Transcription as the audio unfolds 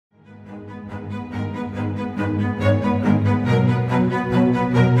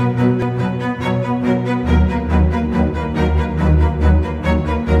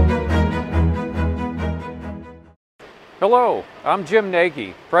Hello, I'm Jim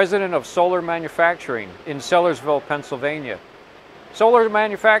Nagy, President of Solar Manufacturing in Sellersville, Pennsylvania. Solar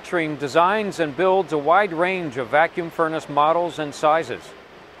Manufacturing designs and builds a wide range of vacuum furnace models and sizes.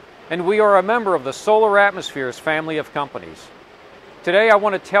 And we are a member of the Solar Atmospheres family of companies. Today I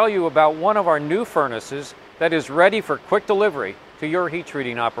want to tell you about one of our new furnaces that is ready for quick delivery to your heat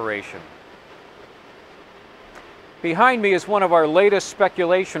treating operation. Behind me is one of our latest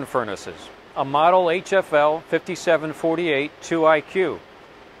speculation furnaces, a model HFL 5748 2IQ.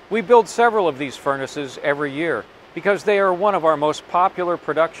 We build several of these furnaces every year because they are one of our most popular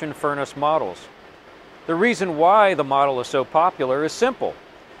production furnace models. The reason why the model is so popular is simple.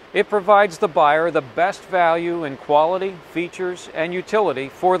 It provides the buyer the best value in quality, features, and utility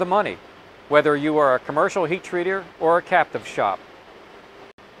for the money, whether you are a commercial heat treater or a captive shop.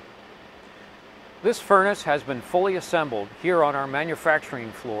 This furnace has been fully assembled here on our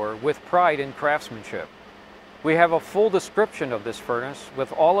manufacturing floor with pride in craftsmanship. We have a full description of this furnace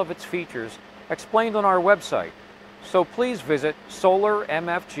with all of its features explained on our website, so please visit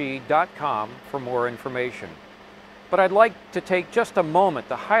solarmfg.com for more information. But I'd like to take just a moment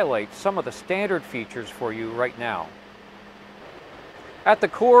to highlight some of the standard features for you right now. At the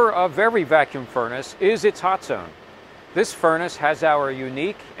core of every vacuum furnace is its hot zone. This furnace has our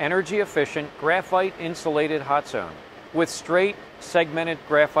unique, energy-efficient, graphite insulated hot zone with straight, segmented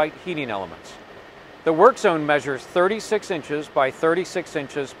graphite heating elements. The work zone measures 36 inches by 36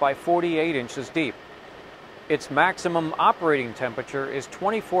 inches by 48 inches deep. Its maximum operating temperature is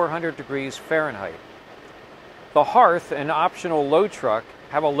 2400 degrees Fahrenheit. The hearth and optional load truck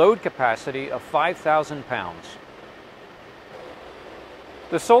have a load capacity of 5,000 pounds.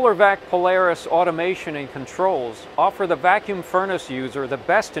 The SolarVac Polaris automation and controls offer the vacuum furnace user the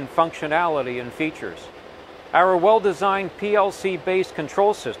best in functionality and features. Our well-designed PLC-based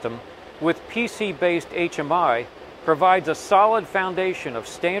control system with PC-based HMI provides a solid foundation of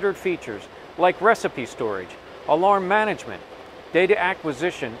standard features like recipe storage, alarm management, data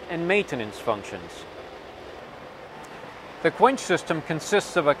acquisition, and maintenance functions. The Quench system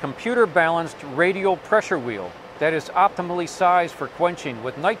consists of a computer-balanced radial pressure wheel that is optimally sized for quenching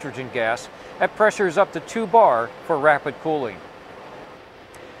with nitrogen gas at pressures up to 2 bar for rapid cooling.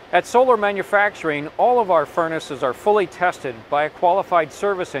 At Solar Manufacturing, all of our furnaces are fully tested by a qualified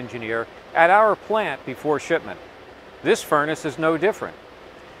service engineer at our plant before shipment. This furnace is no different.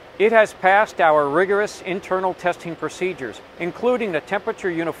 It has passed our rigorous internal testing procedures, including a temperature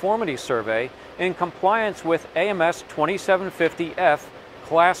uniformity survey in compliance with AMS 2750F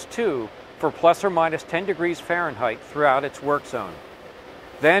Class 2 for plus or minus 10 degrees Fahrenheit throughout its work zone.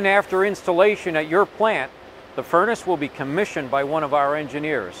 Then, after installation at your plant, the furnace will be commissioned by one of our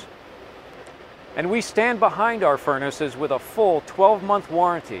engineers. And we stand behind our furnaces with a full 12-month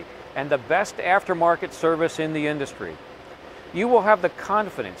warranty and the best aftermarket service in the industry. You will have the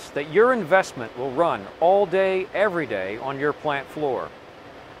confidence that your investment will run all day, every day on your plant floor.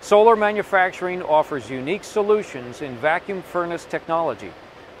 Solar Manufacturing offers unique solutions in vacuum furnace technology,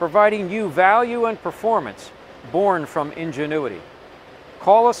 providing you value and performance born from ingenuity.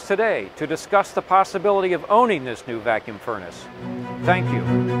 Call us today to discuss the possibility of owning this new vacuum furnace. Thank you.